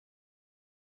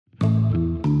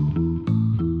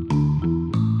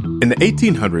In the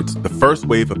 1800s, the first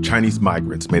wave of Chinese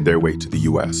migrants made their way to the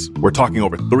U.S. We're talking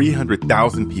over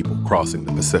 300,000 people crossing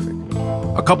the Pacific.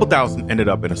 A couple thousand ended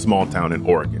up in a small town in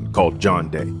Oregon called John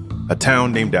Day, a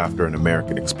town named after an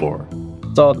American explorer.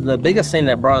 So the biggest thing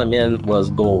that brought them in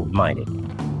was gold mining.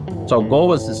 So gold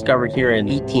was discovered here in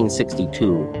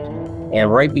 1862.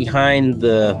 And right behind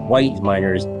the white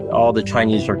miners, all the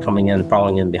Chinese were coming in,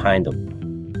 following in behind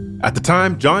them. At the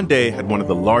time, John Day had one of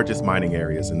the largest mining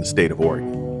areas in the state of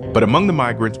Oregon. But among the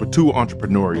migrants were two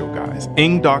entrepreneurial guys,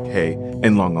 Ng Doc Hay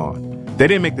and Lung On. They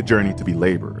didn't make the journey to be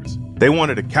laborers. They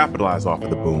wanted to capitalize off of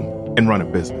the boom and run a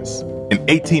business. In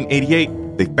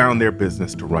 1888, they found their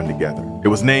business to run together. It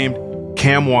was named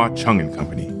Kam Wah Chung Co,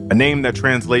 a name that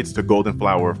translates to Golden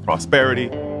Flower of Prosperity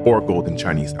or Golden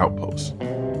Chinese Outpost.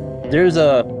 There's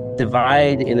a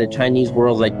divide in the Chinese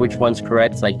world, like which one's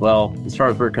correct. It's like, well, as far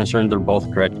as we're concerned, they're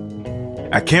both correct.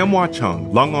 At Kam Wah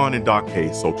Chung, Lung On and Doc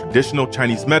Hay sold traditional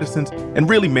Chinese medicines and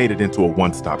really made it into a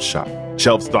one-stop shop,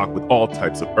 shelf stocked with all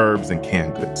types of herbs and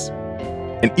canned goods.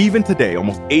 And even today,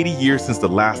 almost 80 years since the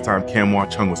last time Kam Wah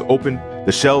Chung was open,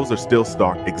 the shelves are still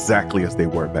stocked exactly as they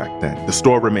were back then. The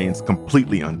store remains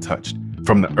completely untouched,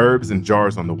 from the herbs and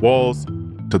jars on the walls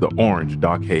to the orange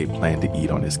Doc Hay planned to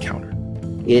eat on his counter.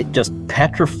 It just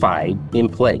petrified in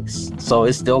place. So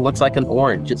it still looks like an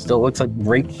orange. It still looks like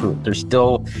grapefruit. There's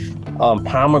still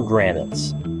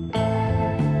pomegranates.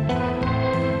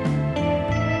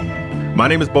 My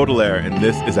name is Baudelaire, and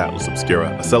this is Atlas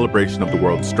Obscura, a celebration of the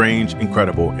world's strange,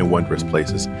 incredible, and wondrous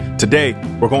places. Today,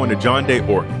 we're going to John Day,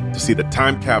 Oregon, to see the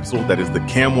time capsule that is the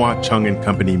Kam Wah Chung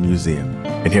Co Museum,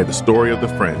 and hear the story of the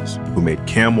friends who made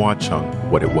Kam Wah Chung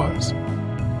what it was.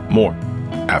 More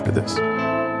after this.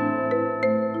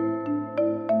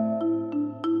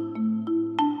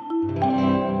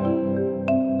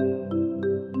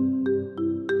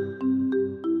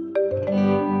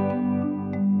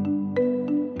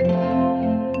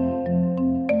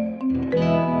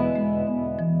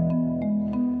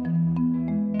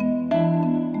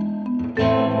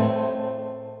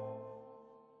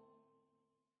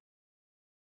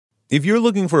 If you're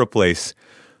looking for a place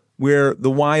where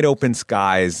the wide open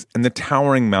skies and the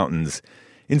towering mountains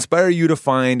inspire you to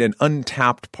find an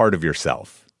untapped part of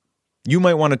yourself, you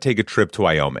might want to take a trip to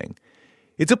Wyoming.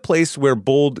 It's a place where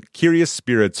bold, curious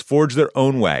spirits forge their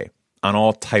own way on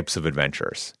all types of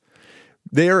adventures.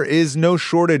 There is no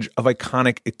shortage of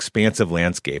iconic, expansive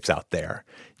landscapes out there.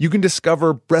 You can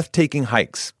discover breathtaking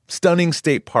hikes, stunning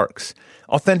state parks,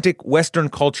 authentic Western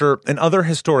culture, and other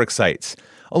historic sites,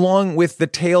 along with the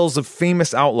tales of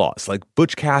famous outlaws like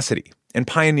Butch Cassidy and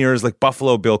pioneers like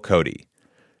Buffalo Bill Cody.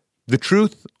 The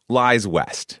truth lies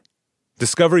west.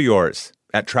 Discover yours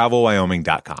at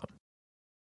travelwyoming.com.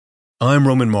 I'm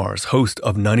Roman Mars, host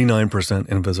of 99%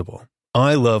 Invisible.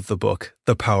 I love the book,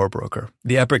 The Power Broker,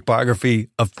 the epic biography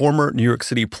of former New York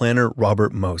City planner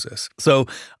Robert Moses. So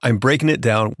I'm breaking it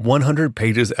down 100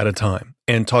 pages at a time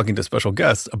and talking to special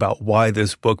guests about why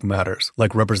this book matters,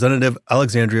 like Representative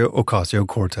Alexandria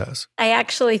Ocasio-Cortez. I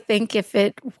actually think if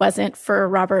it wasn't for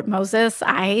Robert Moses,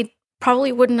 I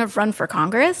probably wouldn't have run for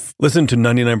Congress. Listen to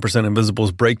 99%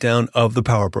 Invisible's breakdown of The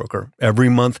Power Broker every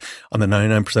month on the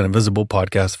 99% Invisible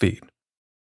podcast feed.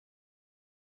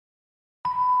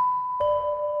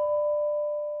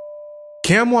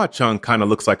 Kam Wah Chung kind of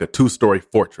looks like a two-story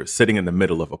fortress sitting in the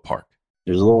middle of a park.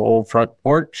 There's a little old front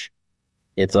porch.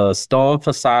 It's a stone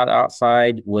facade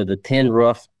outside with a tin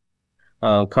roof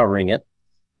covering it.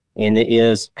 And it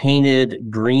is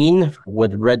painted green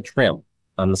with red trim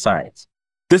on the sides.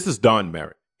 This is Don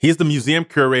Merritt. He's the museum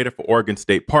curator for Oregon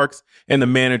State Parks and the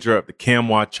manager of the Kam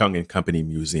Wah Chung Co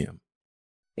Museum.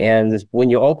 And when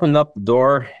you open up the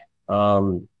door,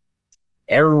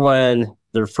 everyone,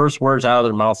 their first words out of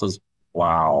their mouth is,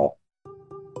 wow.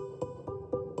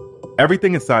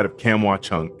 Everything inside of Kam Wah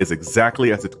Chung is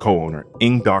exactly as its co-owner,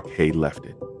 Ng Doc Hay, left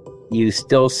it. You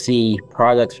still see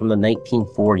products from the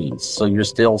 1940s. So you're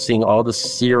still seeing all the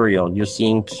cereal. You're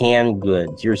seeing canned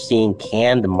goods. You're seeing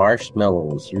canned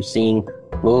marshmallows. You're seeing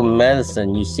little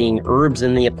medicine. You're seeing herbs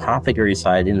in the apothecary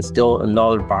side and still in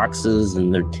other boxes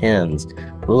and their tins.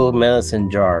 Little medicine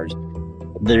jars.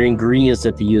 Their ingredients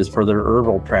that they use for their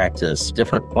herbal practice.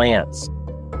 Different plants.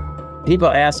 People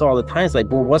ask all the time, it's like,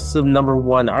 well, what's the number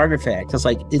one artifact? It's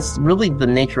like, it's really the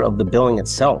nature of the building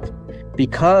itself.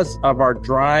 Because of our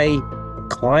dry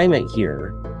climate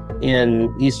here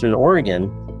in Eastern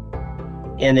Oregon,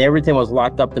 and everything was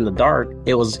locked up in the dark,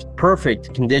 it was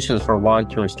perfect conditions for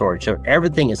long-term storage. So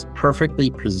everything is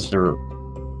perfectly preserved.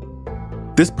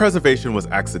 This preservation was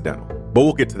accidental, but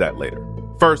we'll get to that later.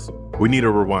 First, we need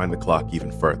to rewind the clock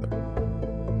even further.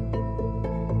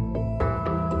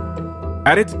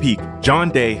 At its peak,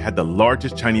 John Day had the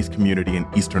largest Chinese community in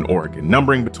eastern Oregon,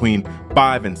 numbering between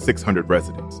 500 and 600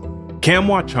 residents. Kam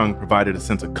Wah Chung provided a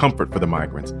sense of comfort for the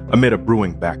migrants amid a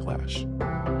brewing backlash.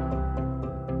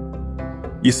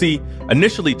 You see,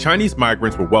 initially, Chinese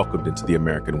migrants were welcomed into the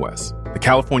American West. The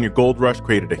California gold rush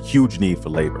created a huge need for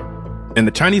labor, and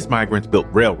the Chinese migrants built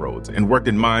railroads and worked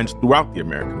in mines throughout the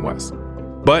American West.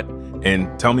 But,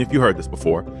 and tell me if you heard this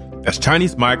before, as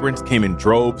Chinese migrants came in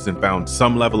droves and found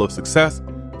some level of success,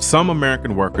 some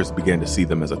American workers began to see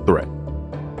them as a threat.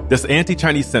 This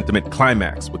anti-Chinese sentiment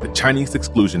climaxed with the Chinese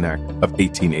Exclusion Act of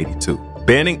 1882,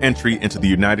 banning entry into the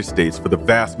United States for the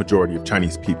vast majority of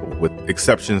Chinese people, with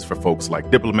exceptions for folks like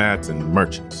diplomats and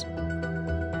merchants.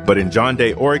 But in John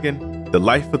Day, Oregon, the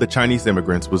life of the Chinese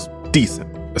immigrants was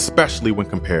decent, especially when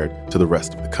compared to the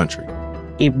rest of the country.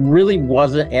 It really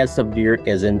wasn't as severe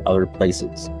as in other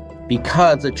places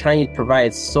because the Chinese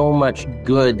provided so much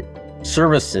good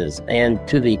services and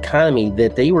to the economy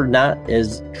that they were not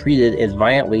as treated as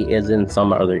violently as in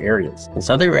some other areas. And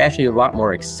so they were actually a lot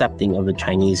more accepting of the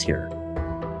Chinese here.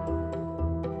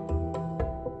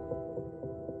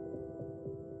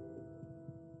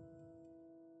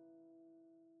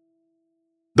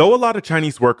 Though a lot of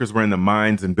Chinese workers were in the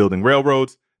mines and building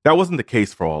railroads, that wasn't the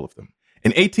case for all of them.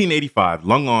 In 1885,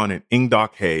 Lung On and Ng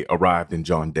Dak Hae arrived in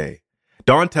John Day.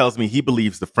 Don tells me he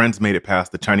believes the Friends made it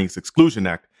past the Chinese Exclusion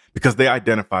Act because they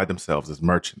identified themselves as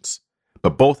merchants.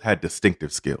 But both had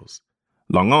distinctive skills.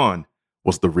 Lung On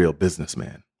was the real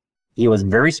businessman. He was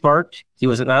very smart. He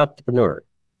was an entrepreneur.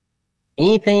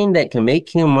 Anything that can make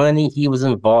him money, he was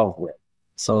involved with.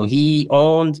 So he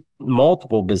owned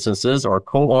multiple businesses or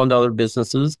co-owned other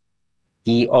businesses.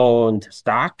 He owned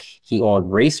stock. He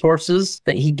owned racehorses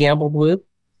that he gambled with.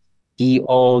 He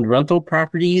owned rental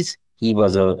properties. He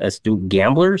was an astute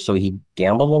gambler, so he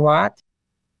gambled a lot.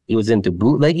 He was into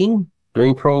bootlegging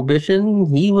during Prohibition.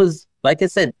 He was, like I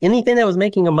said, anything that was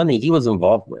making him money, he was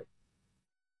involved with.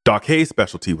 Dak Hae's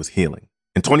specialty was healing.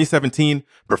 In 2017,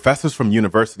 professors from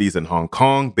universities in Hong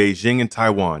Kong, Beijing, and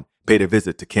Taiwan paid a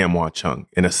visit to Kam Wah Chung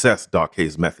and assessed Dak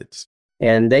Hae's methods.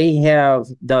 And they have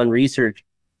done research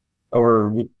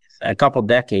over a couple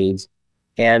decades,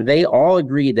 and they all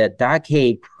agree that Dak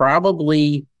Hae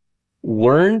probably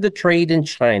learned the trade in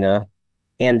China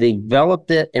and developed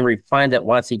it and refined it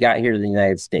once he got here to the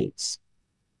United States.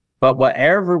 But what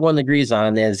everyone agrees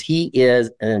on is he is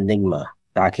an enigma,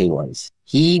 Dak Hae was.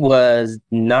 He was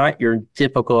not your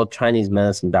typical Chinese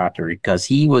medicine doctor because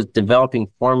he was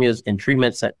developing formulas and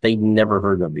treatments that they'd never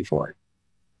heard of before.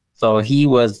 So he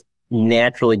was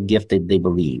naturally gifted, they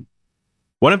believe.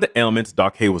 One of the ailments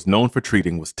Dak Hae was known for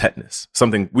treating was tetanus,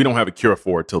 something we don't have a cure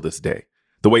for till this day.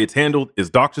 The way it's handled is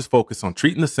doctors focus on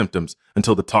treating the symptoms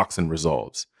until the toxin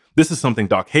resolves. This is something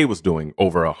Dak Hae was doing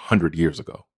over 100 years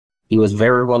ago. He was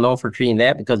very well known for treating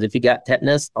that because if you got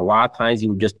tetanus, a lot of times you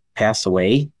would just pass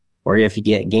away. Or if you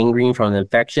get gangrene from an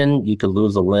infection, you could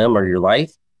lose a limb or your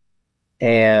life.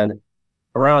 And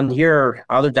around here,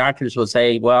 other doctors would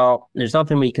say, well, there's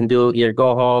nothing we can do. Either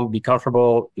go home, be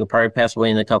comfortable. You'll probably pass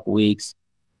away in a couple of weeks.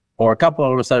 Or a couple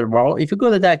of them said, well, if you go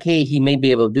to Dak Hae, he may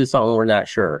be able to do something. We're not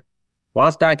sure.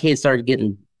 Once Dak Hae started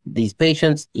getting these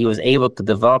patients, he was able to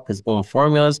develop his own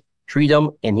formulas, treat them,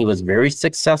 and he was very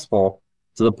successful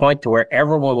to the point to where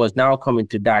everyone was now coming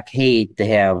to Dak Hae to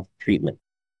have treatment.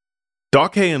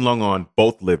 Dak Hae and Lung On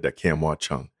both lived at Kam Wah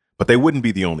Chung, but they wouldn't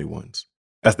be the only ones.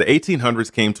 As the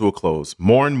 1800s came to a close,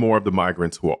 more and more of the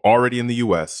migrants who were already in the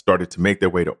U.S. started to make their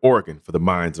way to Oregon for the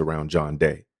mines around John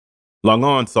Day. Lung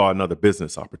On saw another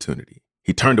business opportunity.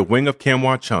 He turned a wing of Kam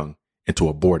Wah Chung into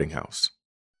a boarding house.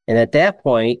 And at that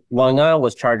point, Lung On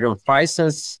was charging 5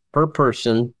 cents per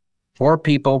person, 4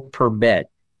 people per bed.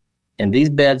 And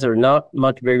these beds are not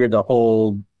much bigger to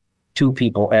hold 2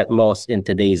 people at most in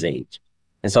today's age.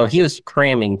 And so he was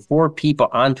cramming 4 people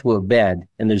onto a bed,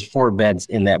 and there's 4 beds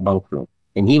in that bunk room.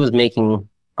 And he was making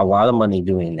a lot of money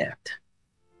doing that.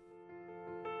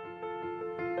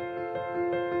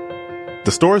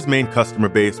 The store's main customer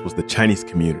base was the Chinese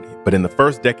community, but in the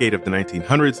first decade of the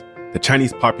 1900s, the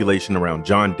Chinese population around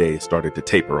John Day started to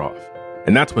taper off.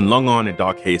 And that's when Lung On and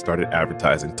Dak Hae started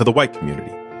advertising to the white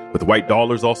community. With white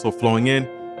dollars also flowing in,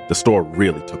 the store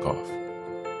really took off.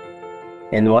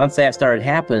 And once that started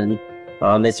happening,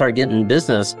 they started getting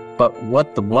business. But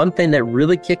the one thing that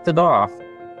really kicked it off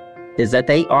is that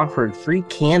they offered free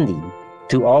candy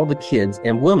to all the kids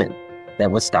and women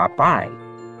that would stop by.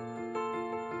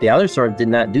 The other stores did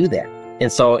not do that.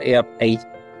 And so if a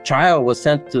child was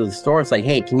sent to the store and say,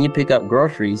 hey, can you pick up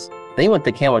groceries? They went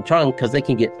to Kam Wah Chung because they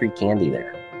can get free candy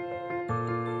there.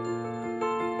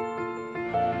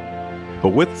 But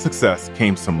with success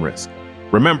came some risk.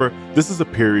 Remember, this is a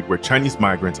period where Chinese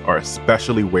migrants are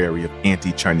especially wary of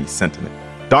anti-Chinese sentiment.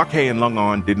 Dak Hay and Lung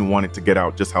On didn't want it to get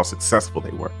out just how successful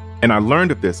they were. And I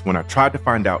learned of this when I tried to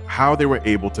find out how they were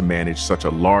able to manage such a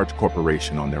large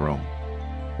corporation on their own.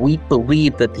 We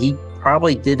believe that he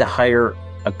probably did hire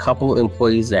a couple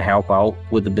employees to help out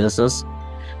with the business,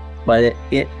 but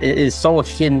it is so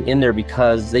hidden in there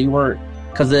because the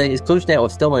Exclusion Act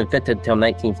was still in effect until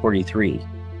 1943.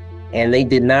 And they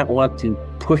did not want to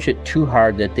push it too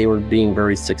hard that they were being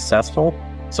very successful.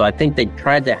 So I think they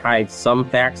tried to hide some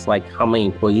facts like how many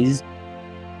employees.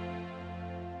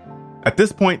 At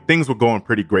this point, things were going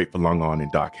pretty great for Lung On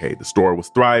and Dak Hay. The store was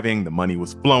thriving, the money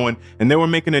was flowing, and they were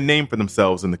making a name for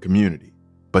themselves in the community.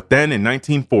 But then in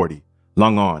 1940,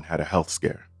 Lung On had a health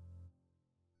scare.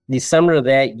 December of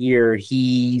that year,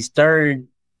 he started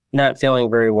not feeling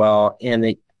very well, and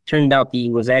it turned out he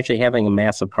was actually having a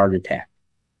massive heart attack.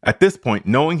 At this point,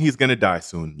 knowing he's going to die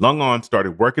soon, Lung On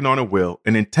started working on a will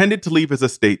and intended to leave his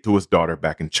estate to his daughter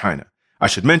back in China. I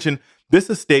should mention, this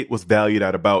estate was valued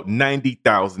at about $90,000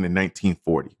 in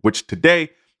 1940, which today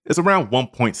is around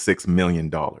 $1.6 million.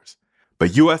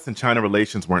 But U.S. and China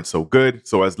relations weren't so good,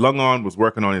 so as Lung On was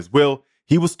working on his will,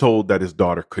 he was told that his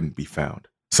daughter couldn't be found.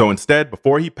 So instead,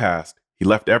 before he passed, he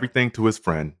left everything to his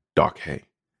friend, Dak Hay.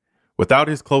 Without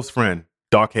his close friend,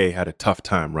 Dak Hay had a tough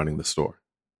time running the store.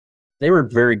 They were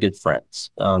very good friends.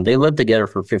 They lived together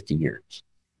for 50 years.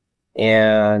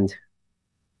 And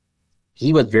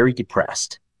he was very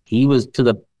depressed. He was to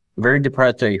the very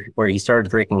depressed where he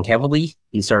started drinking heavily.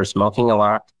 He started smoking a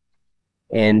lot.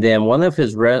 And then one of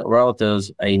his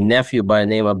relatives, a nephew by the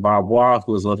name of Bob Wah,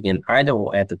 who was living in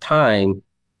Idaho at the time,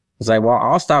 was like, well,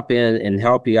 I'll stop in and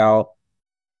help you out.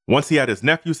 Once he had his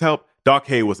nephew's help, Dak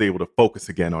Hay was able to focus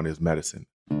again on his medicine.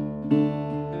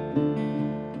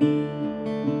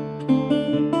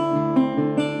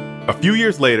 A few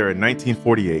years later, in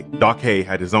 1948, Dak Hay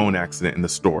had his own accident in the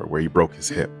store where he broke his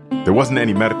hip. There wasn't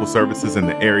any medical services in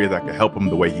the area that could help him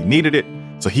the way he needed it,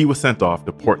 so he was sent off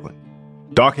to Portland.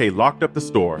 Dak Hay locked up the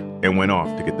store and went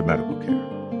off to get the medical care.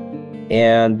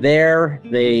 And there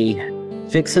they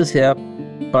fixed his hip,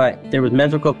 but there was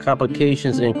medical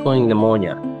complications, including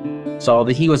pneumonia. So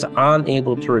he was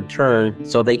unable to return,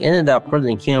 so they ended up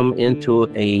putting him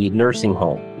into a nursing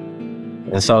home.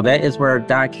 And so that is where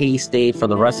Dak Hay stayed for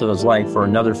the rest of his life for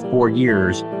another 4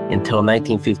 years until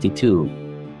 1952.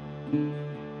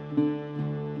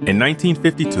 In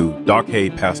 1952, Dak Hay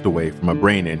passed away from a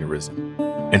brain aneurysm,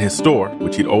 and his store,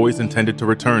 which he'd always intended to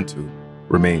return to,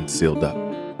 remained sealed up.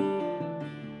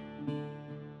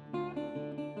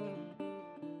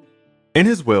 In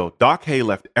his will, Dak Hay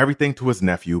left everything to his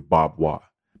nephew, Bob Wah.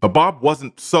 But Bob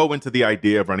wasn't so into the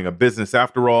idea of running a business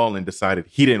after all and decided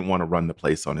he didn't want to run the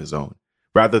place on his own.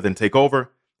 Rather than take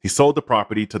over, he sold the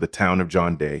property to the town of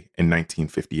John Day in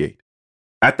 1958.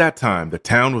 At that time, the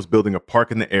town was building a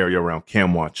park in the area around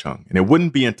Kam Wah Chung, and it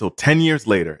wouldn't be until 10 years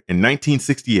later, in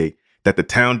 1968, that the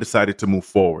town decided to move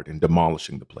forward in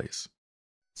demolishing the place.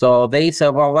 So they said,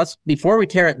 well, before we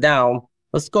tear it down,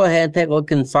 let's go ahead and take a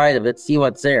look inside of it, see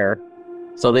what's there.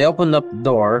 So they opened up the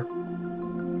door.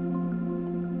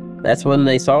 That's when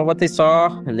they saw what they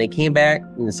saw, and they came back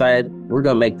and decided, we're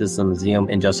going to make this a museum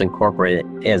and just incorporate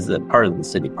it as a part of the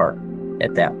city park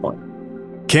at that point.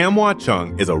 Kam Wah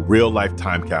Chung is a real-life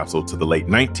time capsule to the late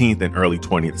 19th and early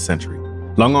 20th century.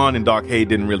 Lung On and Dak Hay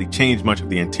didn't really change much of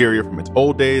the interior from its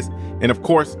old days, and of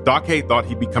course, Dak Hay thought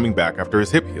he'd be coming back after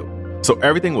his hip healed. So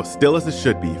everything was still as it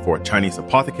should be for a Chinese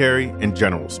apothecary and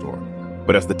general store.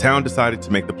 But as the town decided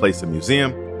to make the place a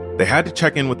museum, they had to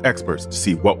check in with experts to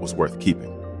see what was worth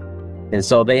keeping. And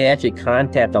so they actually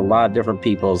contacted a lot of different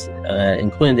people,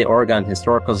 including the Oregon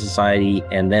Historical Society,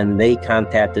 and then they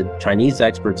contacted Chinese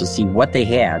experts to see what they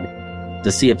had,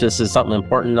 to see if this is something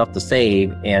important enough to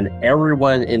save. And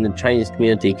everyone in the Chinese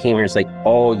community came here and said,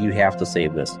 oh, you have to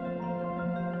save this.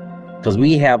 Because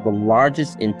we have the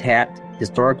largest intact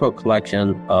historical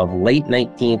collection of late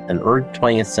 19th and early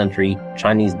 20th century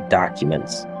Chinese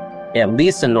documents, at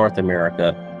least in North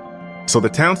America. So the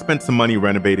town spent some money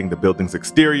renovating the building's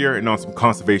exterior and on some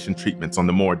conservation treatments on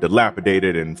the more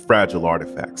dilapidated and fragile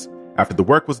artifacts. After the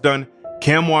work was done,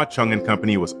 Kam Wah Chung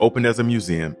Company was opened as a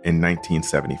museum in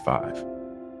 1975.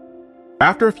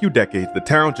 After a few decades, the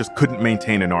town just couldn't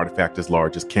maintain an artifact as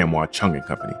large as Kam Wah Chung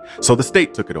Company, so the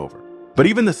state took it over. But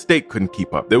even the state couldn't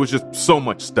keep up. There was just so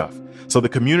much stuff. So the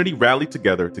community rallied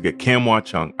together to get Kam Wah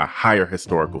Chung a higher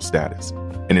historical status.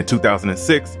 And in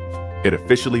 2006, it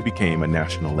officially became a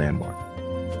national landmark.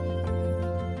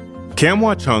 Kam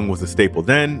Wah Chung was a staple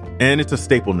then, and it's a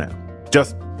staple now,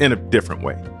 just in a different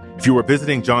way. If you were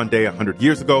visiting John Day 100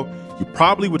 years ago, you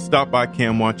probably would stop by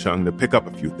Kam Wah Chung to pick up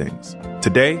a few things.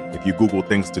 Today, if you Google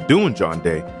things to do in John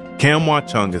Day, Kam Wah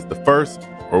Chung is the first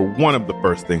or one of the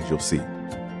first things you'll see.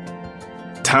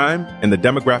 Time and the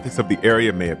demographics of the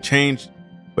area may have changed,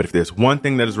 but if there's one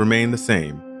thing that has remained the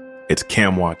same, it's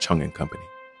Kam Wah Chung & Company.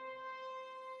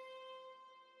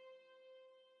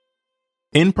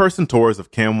 In-person tours of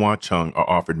Kam Wah Chung are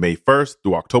offered May 1st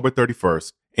through October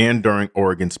 31st and during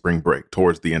Oregon spring break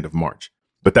towards the end of March.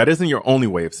 But that isn't your only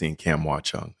way of seeing Kam Wah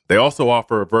Chung. They also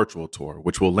offer a virtual tour,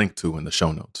 which we'll link to in the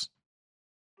show notes.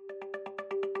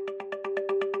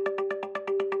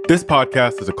 This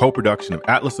podcast is a co-production of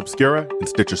Atlas Obscura and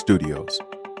Stitcher Studios.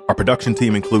 Our production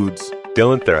team includes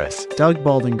Dylan Thuras, Doug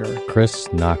Baldinger, Chris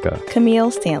Naka,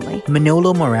 Camille Stanley,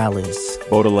 Manolo Morales,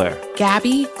 Baudelaire,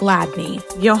 Gabby Gladney,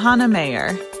 Johanna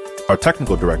Mayer. Our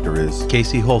technical director is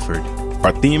Casey Holford.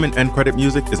 Our theme and end credit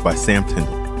music is by Sam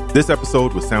Tyndall. This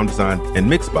episode was sound designed and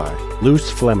mixed by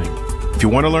Luce Fleming. If you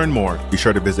want to learn more, be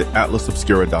sure to visit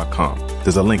atlasobscura.com.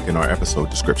 There's a link in our episode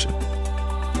description.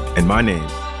 And my name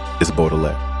is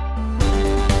Baudelaire.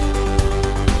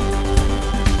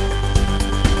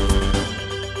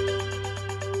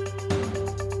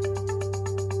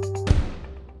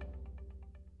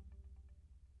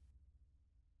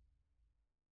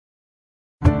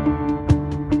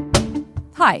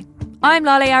 Hi, I'm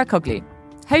Lale Arakoglu,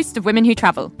 host of Women Who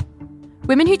Travel.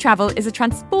 Women Who Travel is a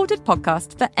transported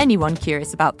podcast for anyone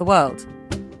curious about the world.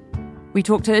 We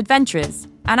talk to adventurers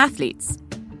and athletes.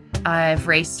 I've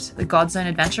raced the Godzone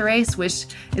Adventure Race, which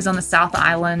is on the South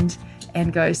Island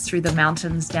and goes through the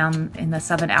mountains down in the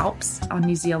Southern Alps on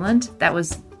New Zealand. That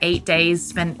was 8 days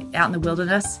spent out in the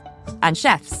wilderness. And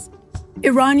chefs.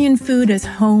 Iranian food is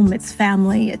home, it's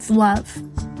family, it's love.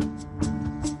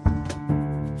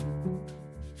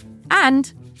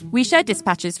 And we share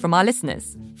dispatches from our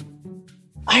listeners.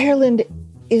 Ireland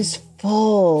is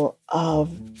full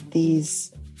of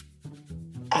these,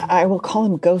 I will call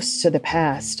them ghosts of the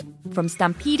past. From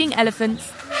stampeding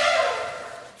elephants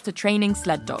to training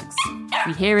sled dogs.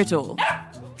 We hear it all.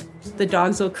 The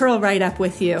dogs will curl right up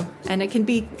with you, and it can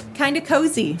be kind of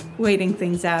cozy waiting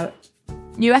things out.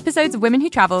 New episodes of Women Who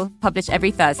Travel published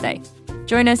every Thursday.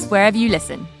 Join us wherever you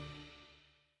listen.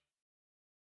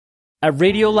 At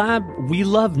Radiolab, we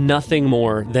love nothing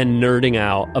more than nerding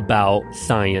out about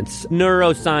science,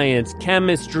 neuroscience,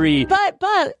 chemistry.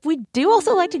 But we do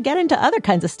also like to get into other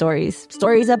kinds of stories.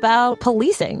 Stories about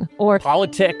policing or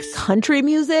politics, country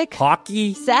music,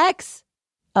 hockey, sex,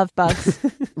 of bugs.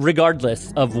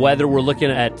 Regardless of whether we're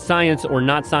looking at science or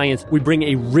not science, we bring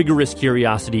a rigorous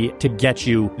curiosity to get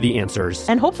you the answers.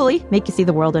 And hopefully make you see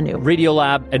the world anew.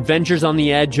 Radiolab, adventures on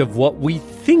the edge of what we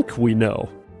think we know.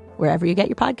 Wherever you get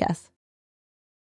your podcasts.